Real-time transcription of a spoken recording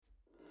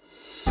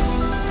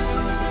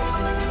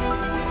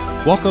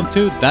Welcome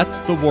to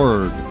That's the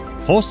Word,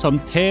 wholesome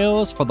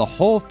tales for the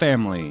whole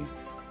family.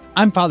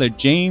 I'm Father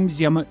James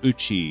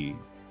Yamauchi.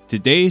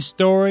 Today's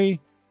story,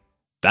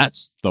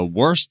 That's the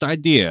Worst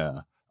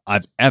Idea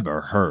I've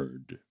Ever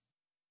Heard.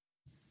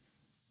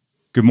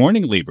 Good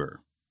morning,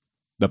 Lieber,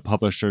 the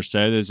publisher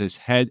said as his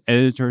head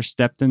editor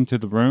stepped into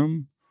the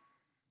room.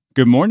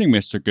 Good morning,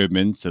 Mr.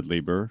 Goodman, said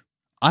Lieber.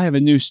 I have a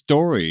new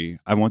story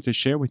I want to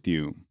share with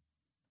you.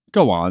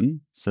 Go on,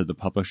 said the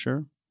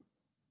publisher.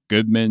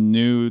 Goodman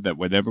knew that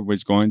whatever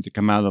was going to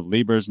come out of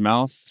Lieber's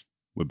mouth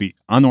would be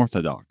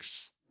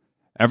unorthodox,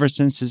 ever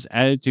since his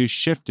attitude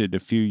shifted a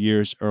few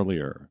years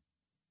earlier.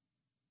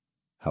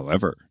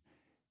 However,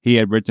 he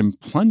had written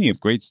plenty of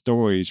great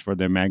stories for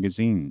their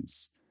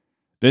magazines.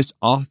 This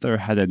author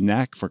had a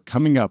knack for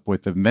coming up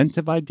with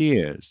inventive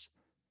ideas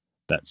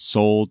that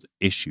sold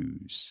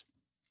issues.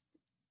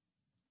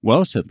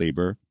 Well, said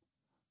Lieber,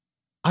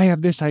 I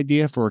have this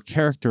idea for a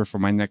character for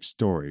my next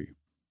story.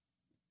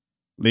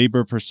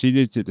 Lieber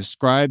proceeded to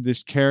describe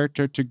this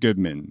character to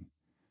Goodman.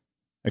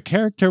 A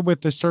character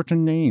with a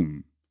certain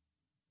name.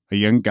 A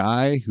young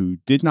guy who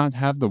did not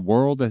have the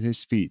world at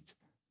his feet.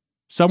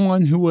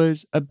 Someone who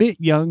was a bit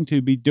young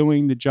to be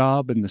doing the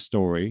job in the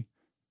story.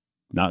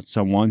 Not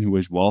someone who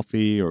was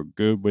wealthy or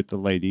good with the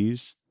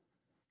ladies.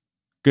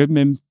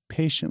 Goodman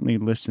patiently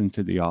listened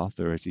to the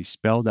author as he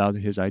spelled out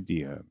his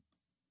idea.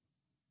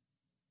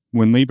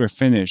 When Lieber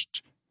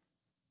finished,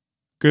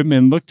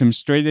 Goodman looked him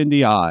straight in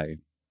the eye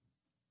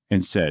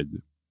and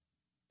said,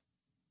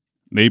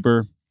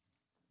 Lieber,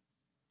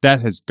 that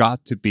has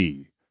got to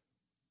be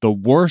the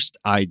worst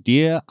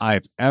idea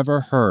I've ever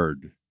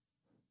heard.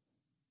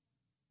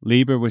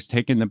 Lieber was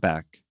taken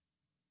aback.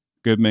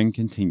 Goodman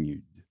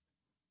continued.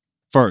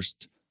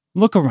 First,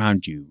 look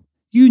around you.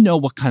 You know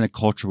what kind of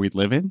culture we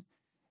live in.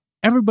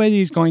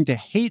 Everybody is going to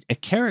hate a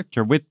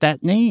character with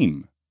that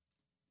name.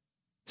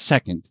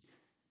 Second,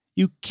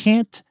 you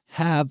can't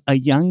have a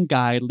young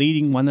guy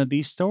leading one of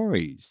these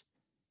stories.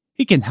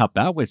 He can help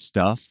out with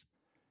stuff,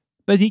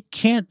 but he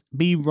can't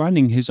be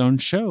running his own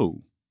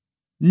show.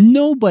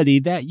 Nobody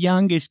that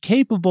young is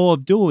capable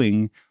of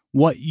doing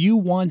what you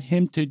want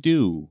him to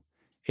do.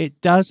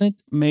 It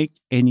doesn't make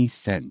any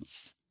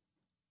sense.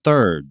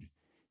 Third,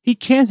 he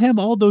can't have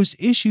all those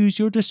issues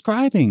you're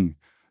describing.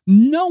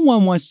 No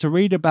one wants to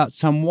read about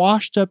some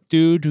washed-up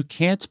dude who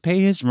can't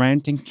pay his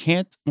rent and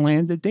can't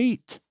land a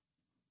date.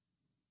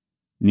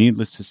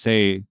 Needless to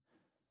say,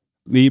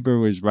 Lieber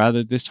was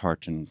rather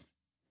disheartened.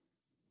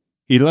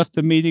 He left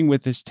the meeting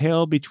with his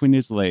tail between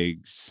his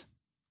legs.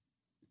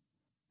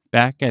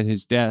 Back at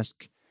his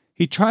desk,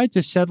 he tried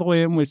to settle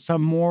in with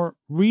some more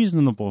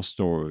reasonable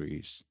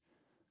stories,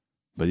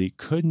 but he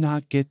could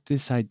not get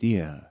this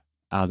idea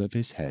out of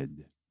his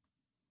head.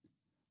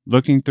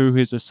 Looking through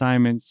his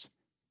assignments,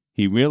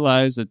 he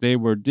realized that they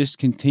were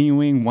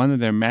discontinuing one of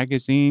their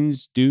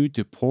magazines due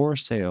to poor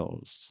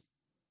sales.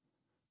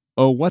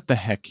 Oh, what the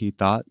heck, he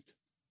thought.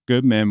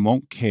 Goodman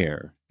won't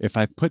care if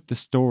I put the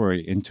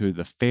story into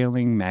the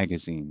failing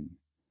magazine.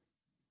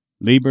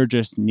 Lieber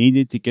just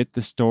needed to get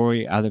the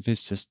story out of his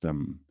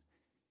system.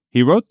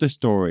 He wrote the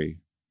story,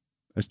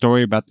 a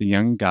story about the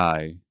young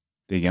guy,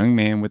 the young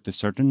man with a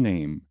certain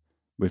name,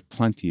 with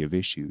plenty of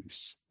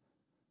issues.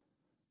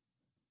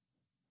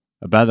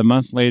 About a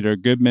month later,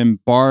 Goodman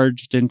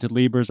barged into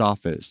Lieber's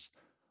office.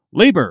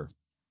 Lieber,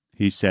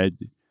 he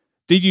said,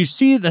 did you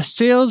see the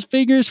sales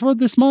figures for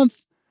this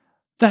month?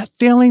 That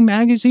failing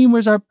magazine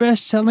was our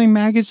best-selling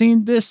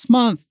magazine this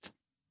month.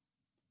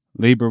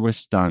 Lieber was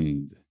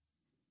stunned.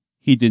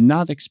 He did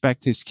not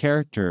expect his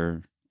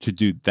character to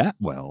do that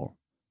well.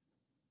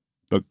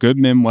 But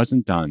Goodman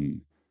wasn't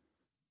done.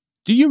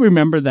 Do you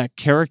remember that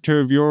character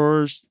of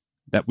yours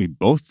that we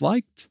both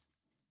liked?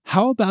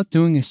 How about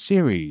doing a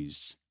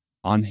series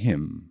on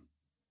him?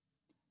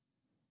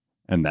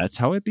 And that's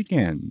how it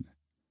began.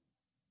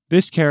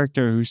 This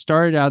character, who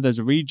started out as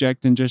a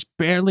reject and just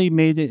barely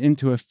made it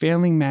into a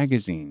failing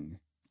magazine,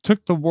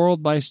 took the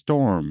world by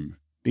storm,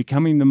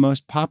 becoming the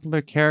most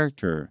popular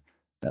character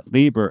that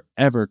Lieber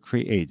ever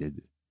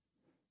created.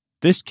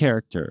 This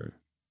character,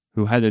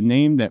 who had a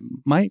name that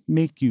might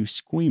make you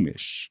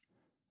squeamish,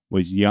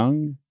 was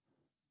young,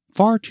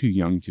 far too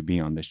young to be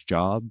on this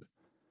job,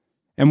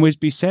 and was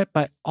beset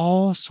by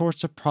all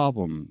sorts of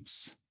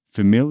problems,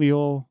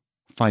 familial,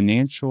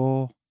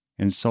 financial,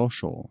 and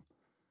social.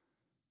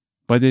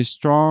 But his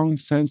strong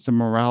sense of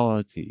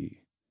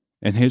morality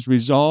and his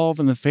resolve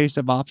in the face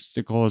of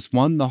obstacles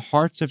won the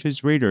hearts of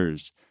his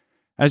readers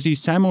as he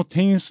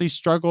simultaneously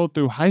struggled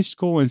through high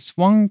school and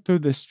swung through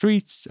the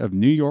streets of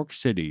New York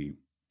City.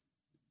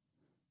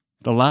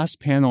 The last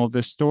panel of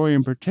this story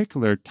in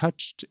particular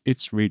touched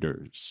its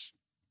readers.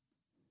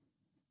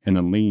 And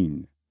a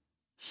lean,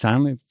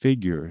 silent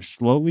figure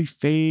slowly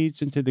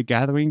fades into the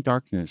gathering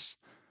darkness,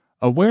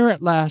 aware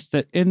at last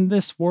that in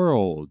this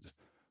world,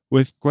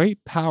 with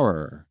great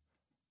power,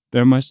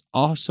 there must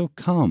also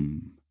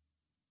come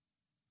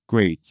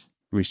great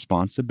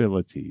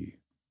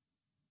responsibility.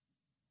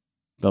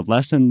 The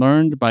lesson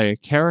learned by a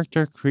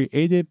character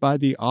created by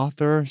the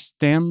author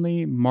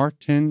Stanley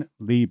Martin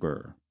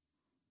Lieber,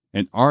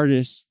 an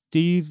artist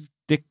Steve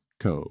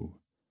Ditko,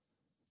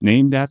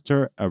 named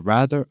after a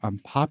rather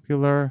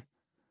unpopular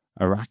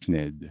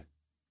arachnid,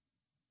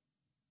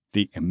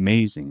 the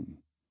Amazing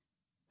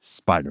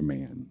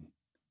Spider-Man.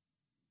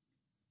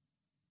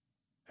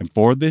 And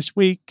for this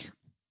week,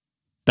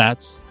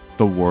 that's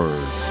the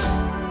word.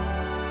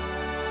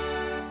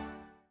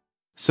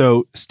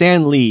 So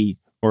Stan Lee,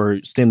 or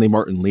Stanley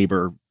Martin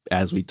Lieber,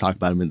 as we talk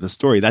about him in the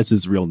story, that's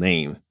his real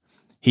name.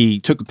 He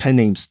took the pen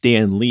name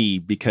Stan Lee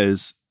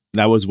because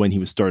that was when he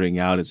was starting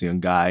out as a young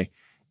guy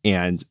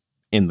and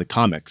in the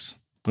comics,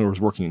 or was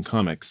working in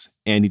comics.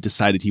 And he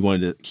decided he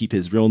wanted to keep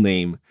his real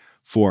name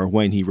for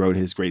when he wrote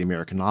his Great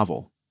American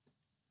Novel,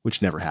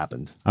 which never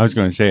happened. I was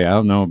going to say, I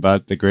don't know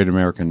about the Great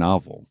American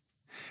Novel.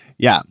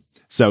 Yeah.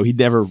 So he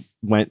never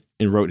went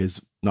and wrote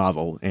his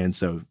novel. And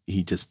so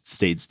he just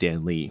stayed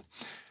Stan Lee.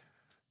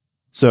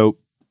 So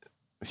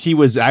he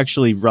was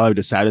actually rather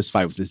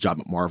dissatisfied with his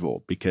job at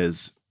Marvel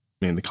because,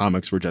 man, the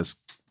comics were just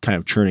kind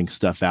of churning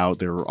stuff out.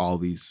 There were all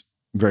these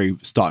very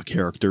stock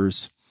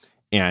characters,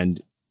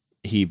 and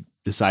he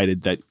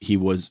decided that he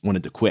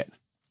wanted to quit.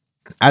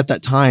 At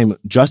that time,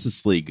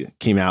 Justice League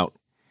came out,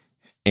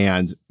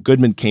 and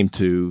Goodman came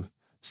to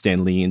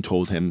Stan Lee and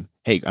told him,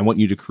 "Hey, I want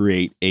you to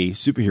create a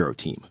superhero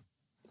team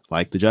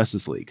like the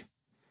Justice League."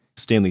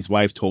 Stan Lee's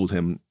wife told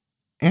him,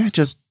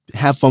 just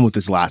have fun with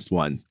this last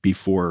one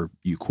before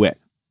you quit.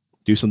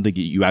 Do something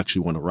that you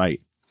actually want to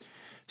write.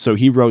 So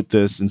he wrote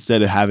this,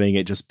 instead of having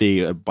it just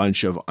be a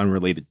bunch of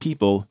unrelated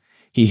people,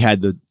 he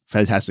had the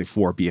Fantastic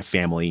Four be a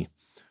family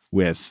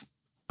with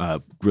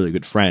a really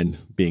good friend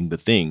being the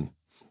Thing.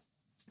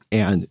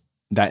 And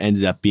that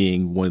ended up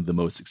being one of the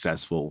most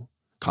successful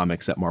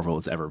comics that Marvel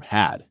has ever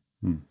had.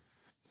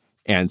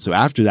 And so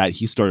after that,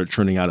 he started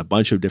churning out a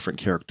bunch of different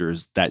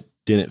characters that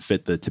didn't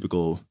fit the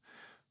typical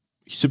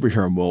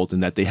superhero mold,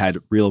 and that they had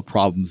real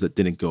problems that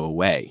didn't go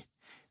away.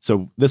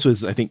 So this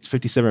was, I think,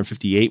 57 or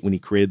 58 when he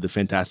created the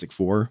Fantastic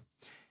Four.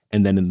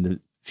 And then in the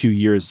few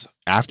years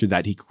after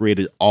that, he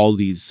created all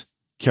these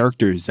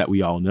characters that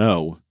we all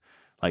know,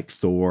 like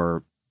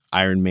Thor,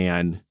 Iron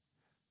Man,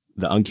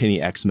 the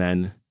Uncanny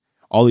X-Men.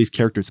 All these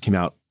characters came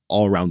out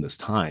all around this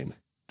time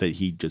that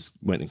he just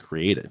went and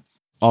created.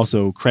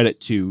 Also, credit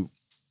to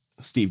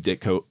Steve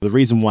Ditko. The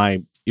reason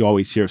why you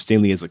always hear of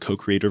Stan Lee as a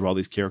co-creator of all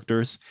these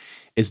characters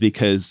is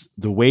because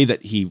the way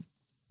that he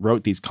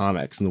wrote these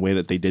comics and the way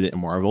that they did it in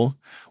Marvel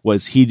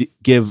was he'd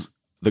give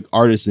the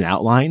artist an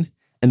outline,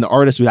 and the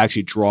artist would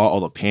actually draw all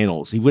the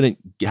panels. He wouldn't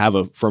have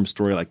a firm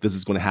story like this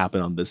is going to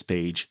happen on this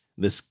page.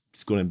 This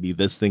is going to be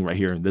this thing right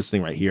here and this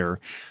thing right here.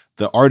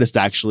 The artist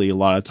actually a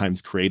lot of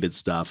times created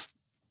stuff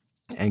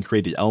and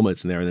created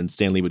elements in there. And then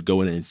Stan Lee would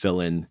go in and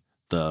fill in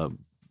the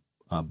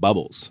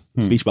bubbles,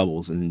 speech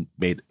bubbles, and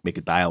make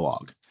a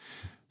dialogue.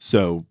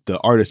 So the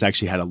artist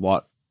actually had a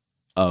lot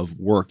of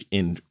work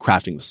in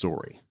crafting the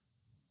story.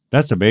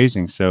 That's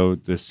amazing. So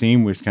the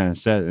scene was kind of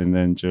set, and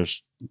then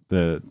just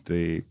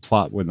the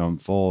plot would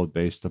unfold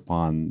based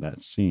upon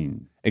that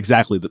scene.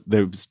 Exactly.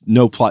 There was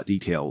no plot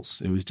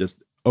details. It was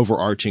just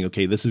overarching.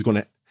 Okay, this is going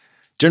to,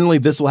 generally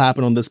this will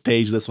happen on this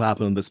page. This will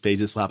happen on this page.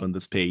 This will happen on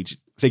this page.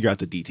 Figure out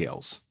the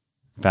details.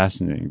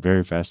 Fascinating.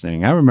 Very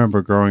fascinating. I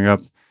remember growing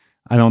up,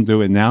 I don't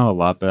do it now a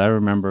lot, but I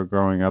remember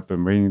growing up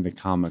and reading the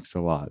comics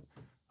a lot.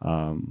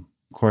 Of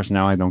course,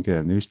 now I don't get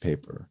a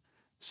newspaper,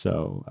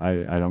 so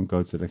I don't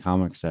go to the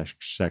comic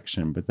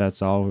section, but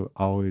that's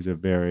always a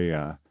very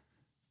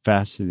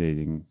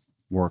fascinating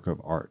work of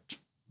art.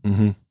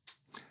 Mm-hmm.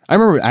 I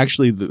remember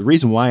actually the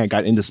reason why I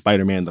got into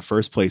Spider-Man in the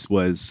first place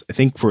was, I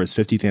think, for his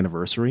 50th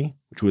anniversary,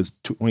 which was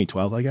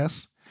 2012, I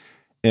guess.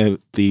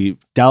 The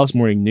Dallas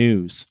Morning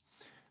News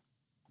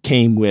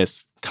came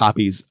with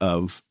copies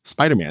of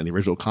Spider-Man, the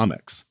original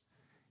comics.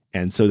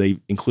 And so they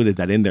included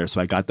that in there. So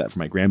I got that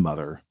from my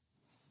grandmother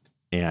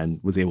and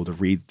was able to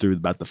read through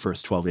about the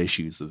first 12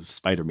 issues of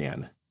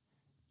Spider-Man.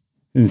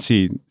 And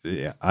see,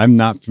 I'm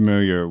not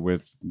familiar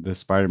with the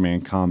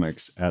Spider-Man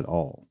comics at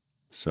all.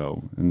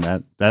 So, and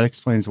that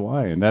explains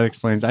why. And that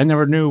explains, I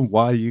never knew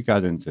why you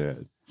got into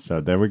it.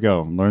 So there we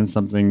go. Learn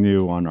something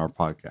new on our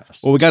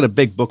podcast. Well, we got a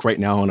big book right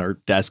now on our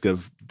desk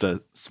of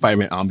the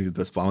Spider-Man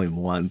Omnibus Volume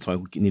 1. So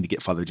I need to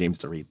get Father James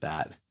to read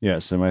that.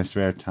 Yes, in my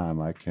spare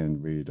time, I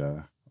can read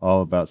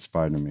all about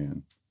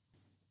Spider-Man.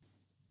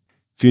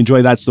 If you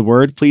enjoy That's the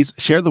Word, please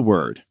share the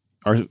word.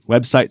 Our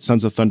website,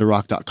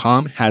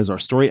 sonsofthunderrock.com, has our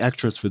story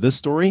extras for this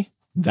story.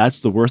 That's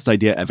the Worst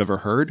Idea I've Ever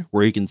Heard,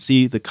 where you can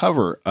see the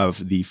cover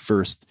of the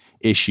first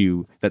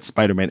issue that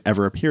Spider-Man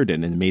ever appeared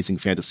in Amazing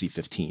Fantasy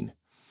 15.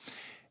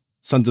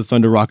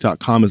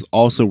 Sonsofthunderrock.com is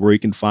also where you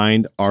can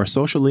find our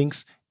social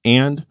links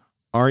and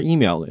our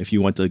email if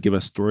you want to give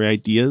us story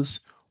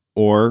ideas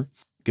or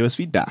give us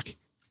feedback.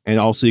 And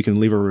also you can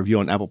leave a review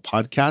on Apple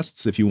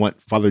Podcasts if you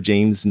want Father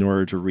James in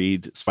order to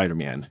read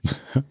Spider-Man.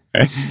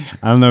 I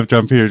don't know if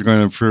John Peter is going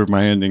to improve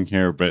my ending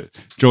here, but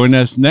join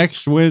us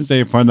next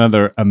Wednesday for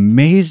another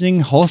amazing,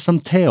 wholesome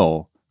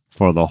tale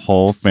for the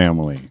whole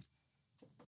family.